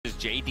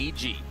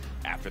JDG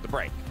after the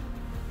break.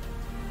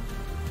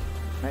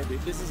 Maybe.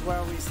 This is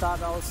where we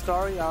start our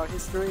story, our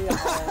history.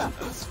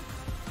 This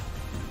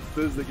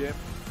is the game.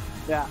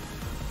 Yeah.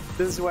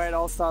 This is where it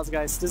all starts,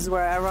 guys. This is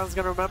where everyone's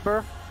gonna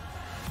remember.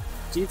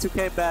 G2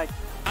 came back.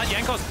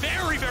 Yanko's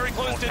very, very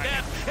close to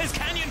death as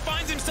Canyon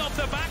finds himself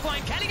the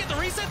backline. Can he get the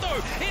reset,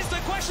 though? Is the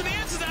question. The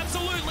answer is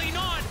absolutely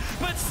not.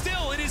 But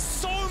still, it is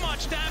so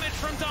much damage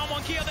from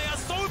Damwon Kia. They are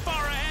so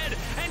far ahead,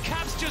 and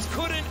Caps just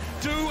couldn't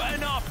do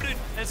enough.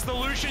 It's the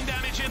Lucian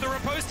damage here. The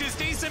riposte is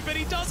decent, but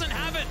he doesn't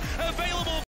have it available.